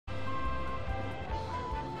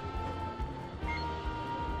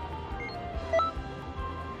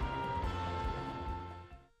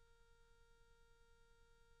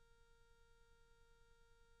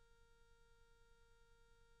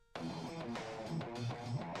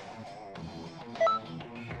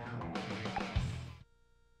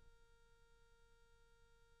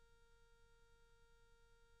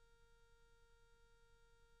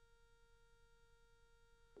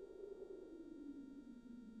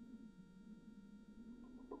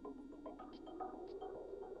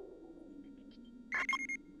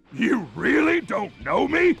You really don't know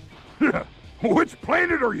me? Which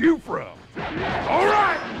planet are you from? All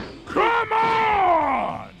right, come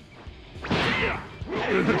on!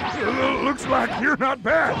 Looks like you're not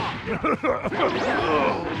bad.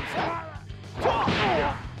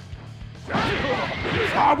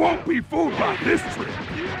 I won't be fooled by this trick.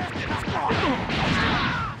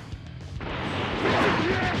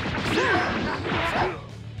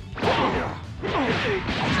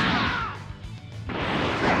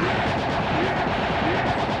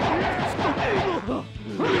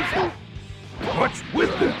 What's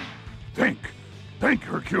with them? Think,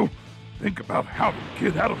 Hercule. Think about how to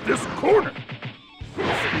get out of this corner.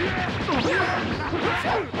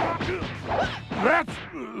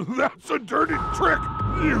 That's a dirty trick,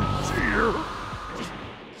 you cheater.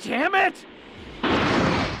 Damn it!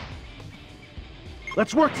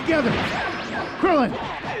 Let's work together. Krillin,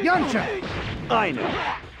 Yamcha. I know.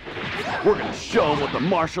 We're gonna show them what the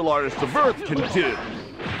martial artists of Earth can do.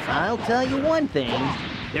 I'll tell you one thing.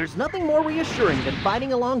 There's nothing more reassuring than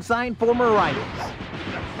fighting alongside former rivals.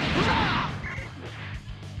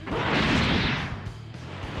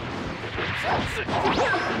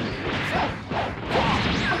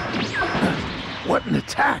 What an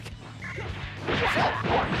attack!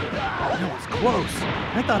 That was close.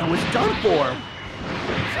 I thought I was done for.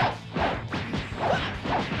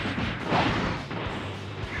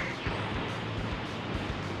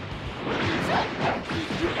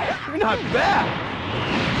 You're not bad.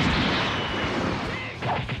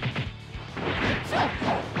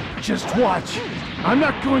 Just watch. I'm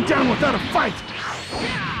not going down without a fight.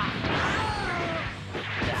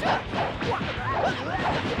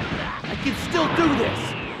 I can still do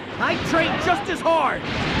this. I train just as hard.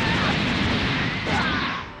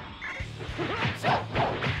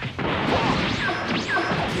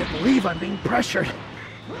 I can't believe I'm being pressured.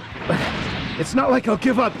 But it's not like I'll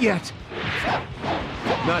give up yet.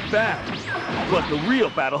 Not bad. But the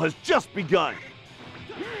real battle has just begun.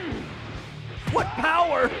 What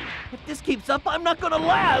power! If this keeps up, I'm not gonna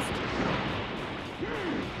last!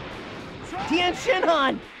 Tien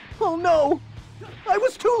Shinhan! Oh no! I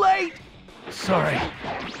was too late! Sorry.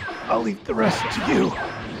 I'll leave the rest to you.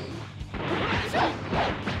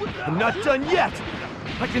 I'm not done yet.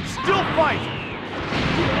 I can still fight.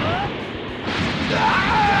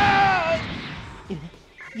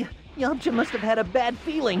 Yamcha must have had a bad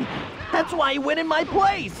feeling. That's why he went in my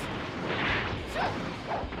place!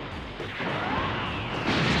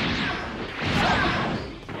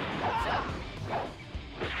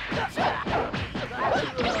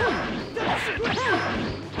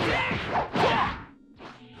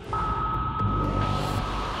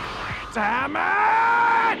 Damn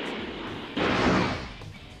it!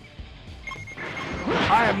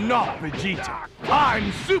 I am not Vegeta.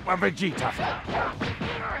 I'm Super Vegeta.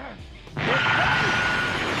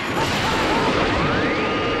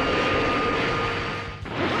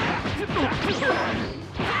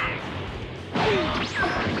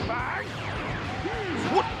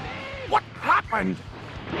 What happened?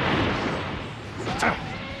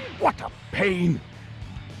 What a pain!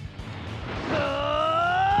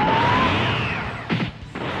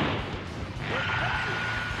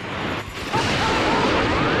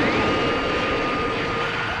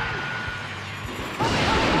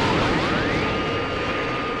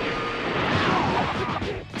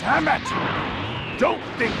 Damn it! Don't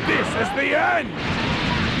think this is the end!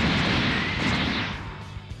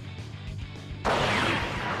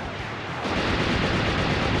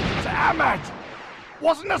 Damn it!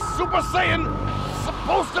 Wasn't a Super Saiyan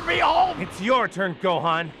supposed to be all? It's your turn,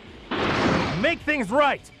 Gohan. Make things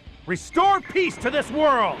right. Restore peace to this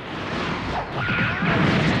world.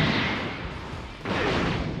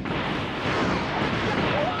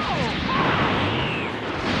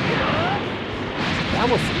 That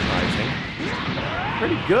was surprising.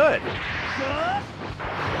 Pretty good.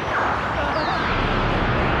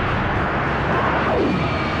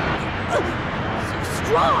 So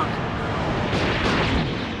strong!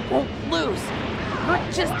 Won't lose. Not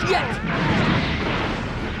just yet!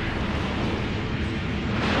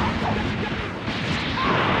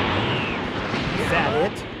 Is that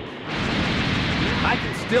it? I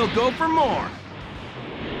can still go for more.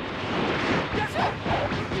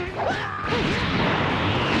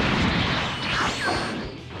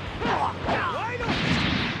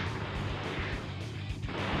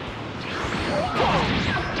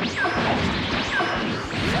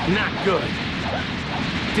 Not good.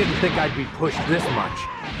 Didn't think I'd be pushed this much.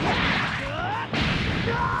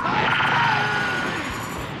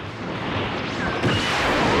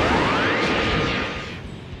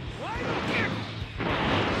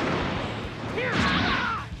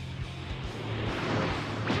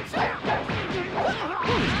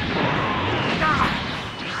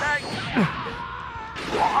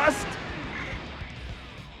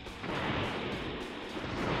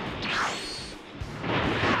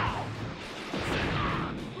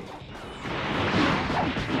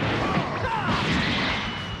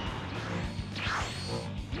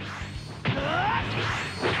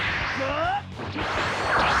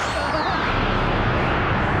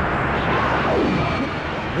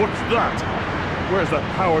 that? Where's that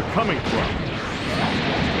power coming from?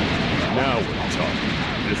 Now we're talking.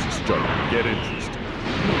 This is starting to get interesting.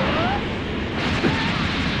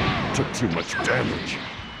 Took too much damage.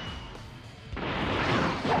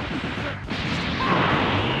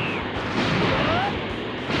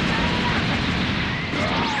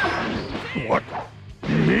 What?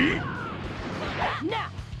 Me? Now!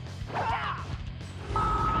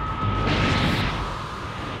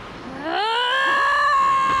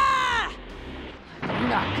 I'm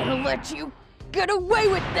not gonna let you get away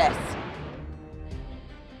with this!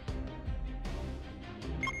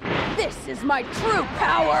 This is my true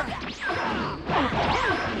power!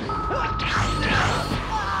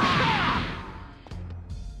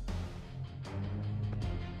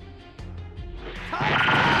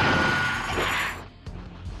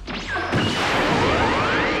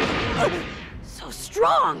 So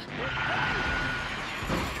strong!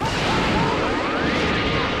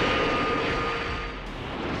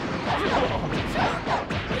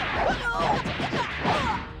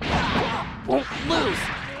 Won't lose!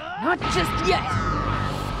 Not just yet!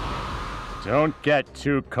 Don't get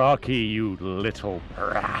too cocky, you little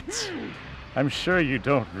brat. I'm sure you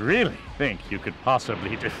don't really think you could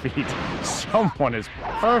possibly defeat someone as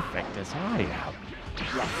perfect as I am.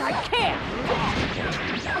 Yes, I can!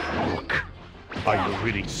 Look, are you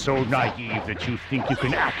really so naive that you think you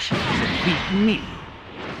can actually defeat me?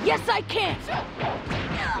 Yes, I can!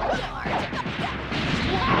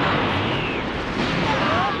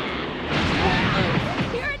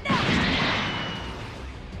 Here and now!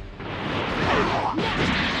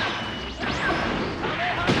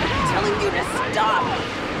 I'm telling you to stop!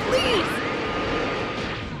 Please!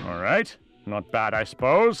 All right, not bad, I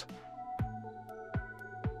suppose.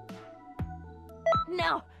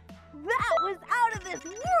 Now, that was out of this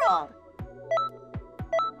world!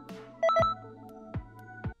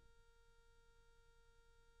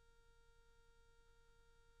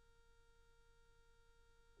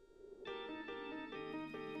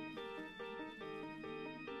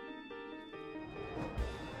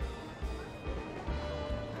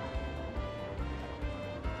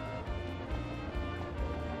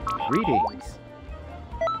 Greetings.